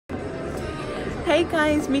Hey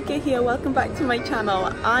guys, Mika here, welcome back to my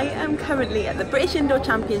channel. I am currently at the British Indoor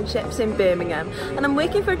Championships in Birmingham and I'm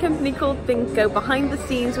working for a company called Vinco, behind the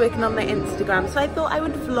scenes working on their Instagram, so I thought I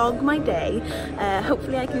would vlog my day.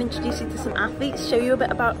 Hopefully I can introduce you to some athletes, show you a bit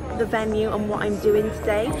about the venue and what I'm doing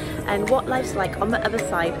today and what life's like on the other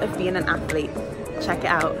side of being an athlete. Check it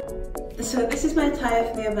out. So this is my attire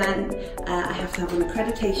for the event. I have to have an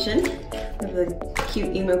accreditation with a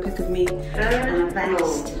cute emo pic of me and a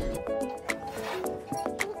vest.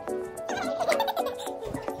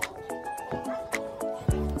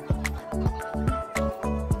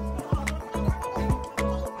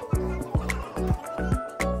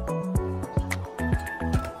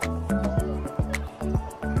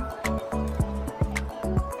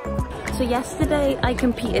 So yesterday I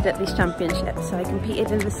competed at these championships, so I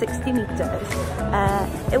competed in the 60 metres.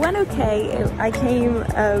 It went okay. I came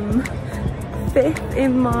 5th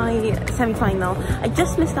in my semi-final. I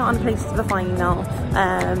just missed out on a place to the final.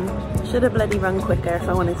 Should have bloody run quicker if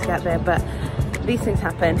I wanted to get there, but these things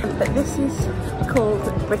happen. But this is called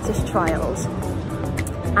British Trials,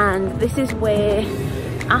 and this is where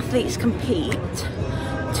athletes compete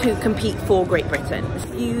to compete for Great Britain.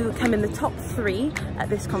 You come in the top 3 at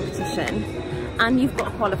this competition and you've got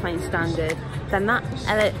a qualifying standard, then that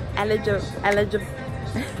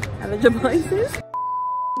eligibilizes.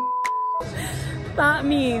 That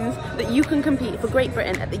means that you can compete for Great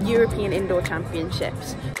Britain at the European Indoor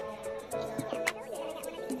Championships.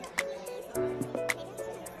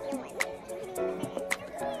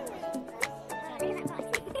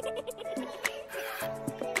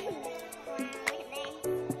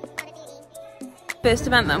 First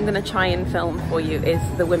event that I'm going to try and film for you is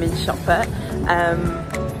the women's shot put.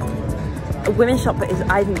 A women's shot put is,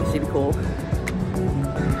 I think, it's really cool.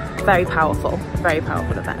 Very powerful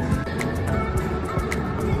event.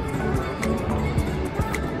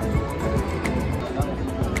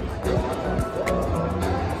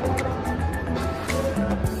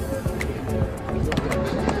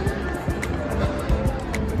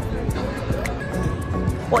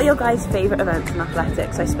 What are your guys' favourite events in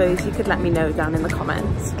athletics? I suppose you could let me know down in the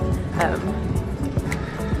comments.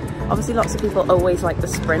 Obviously lots of people always like the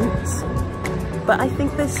sprints, but I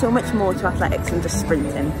think there's so much more to athletics than just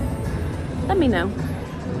sprinting. Let me know.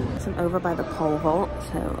 So I'm over by the pole vault,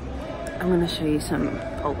 so I'm going to show you some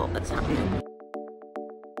pole vault that's happening.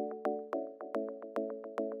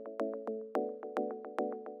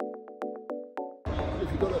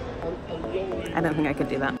 I don't think I could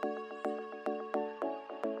do that.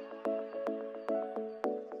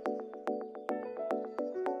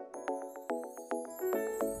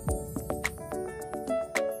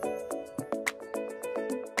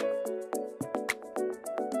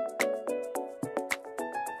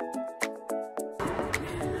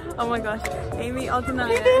 Oh my gosh, Amy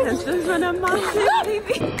Aldenier has just run a massive PB.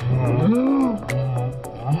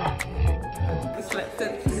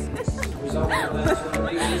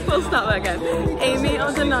 We'll start that again. Amy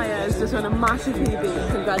Aldenier has just run a massive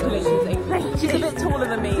PB. Congratulations, Amy. She's a bit taller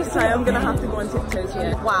than me, so I'm going to have to go on tiptoes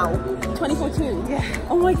here. Wow. 24.2? Yeah.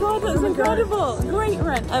 Oh my god, that's incredible. Great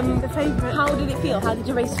run. The favourite. How did it feel? How did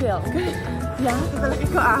your race feel? Good. Yeah, I feel like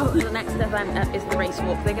it got out. The next event up is the race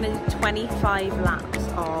walk. They're going to do 25 laps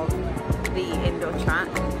of the indoor track,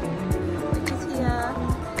 which is here.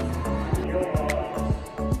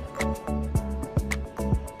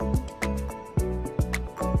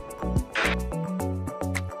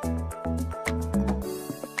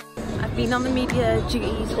 I've been on the media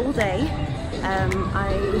duties all day.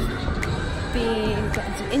 I've been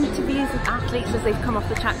getting some interviews with athletes as they've come off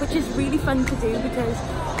the track, which is really fun to do because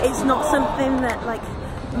it's not something that like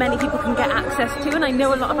many people can get access to, and I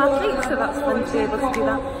know a lot of athletes, so that's fun to be able to do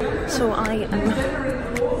that. So I am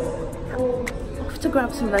off to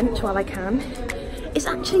grab some lunch while I can. It's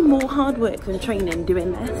actually more hard work than training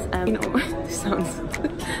doing this. You know, I sound so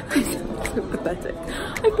pathetic.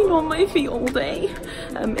 I've been on my feet all day.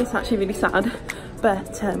 It's actually really sad,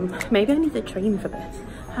 but maybe I need to train for this.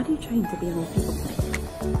 How do you train to be on your feet all day?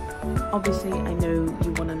 Obviously, I know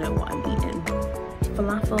you want to know what I'm eating.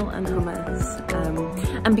 Falafel and hummus,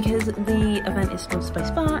 and because the event is sponsored by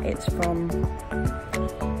Spa, it's from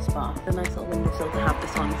Spa. The nice little windowsill to have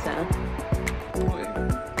this on, so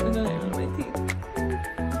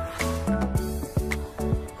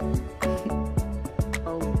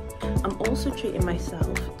I'm also treating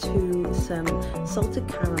myself to some salted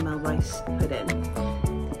caramel rice pudding.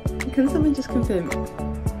 Can someone just confirm?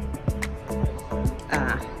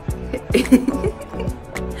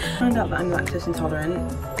 I found out that I'm lactose intolerant,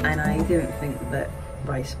 and I didn't think that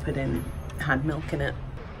rice pudding had milk in it.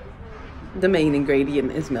 The main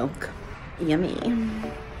ingredient is milk. Yummy.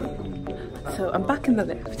 So So I'm back in the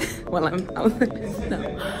lift. Well, I'm out of the lift now.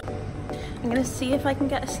 I'm going to see if I can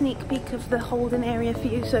get a sneak peek of the holding area for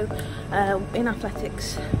you. So in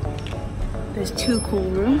athletics, there's 2 cool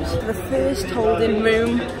rooms. The first holding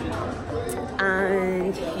room,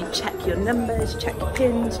 and you check your numbers, check your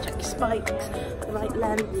pins, check your spikes, the right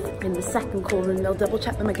length. In the second cool room, they'll double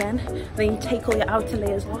check them again. Then you take all your outer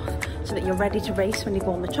layers off so that you're ready to race when you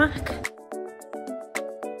go on the track.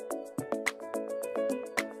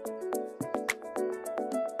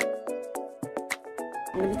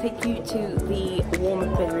 I'm going to take you to the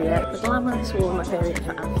warm-up area, the glamorous warm-up area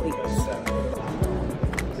for athletes.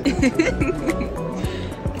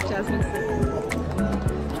 Jasmine.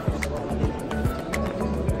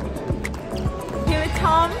 Here with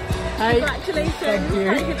Tom. Hi. Congratulations. Thank you.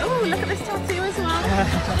 Oh, look at this tattoo as well.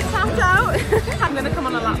 Tap out. I'm going to come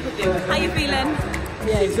on a lap with you. How are you feeling?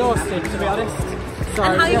 Yeah, exhausted, to be honest. So,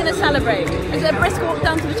 and how are you going to celebrate? Is it a brisk walk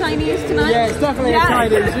down to the Chinese tonight? Yeah, it's definitely a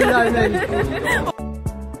Chinese, you know me.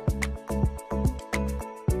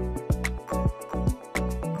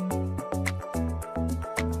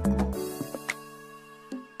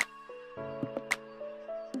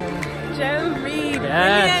 Joe Reed,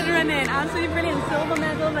 Yes. brilliant running, absolutely brilliant, silver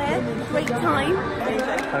medal there, great time,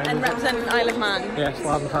 and representing Isle of Man. Yes,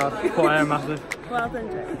 well done, quite a massive. Well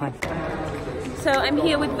done, Joe. So I'm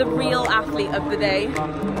here with the real athlete of the day.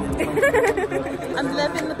 I'm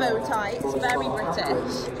loving the bow tie, it's very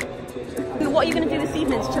British. What are you going to do this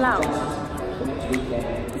evening to chill out?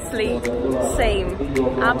 Sleep. Same.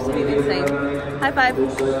 Absolutely the same. High five.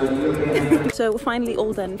 So we're finally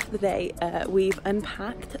all done for the day. We've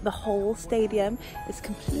unpacked the whole stadium. It's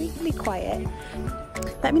completely quiet.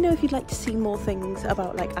 Let me know if you'd like to see more things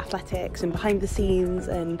about like athletics and behind the scenes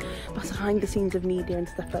of media and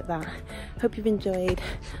stuff like that. Hope you've enjoyed.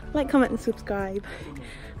 Like, comment and subscribe,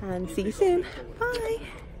 and see you soon. Bye.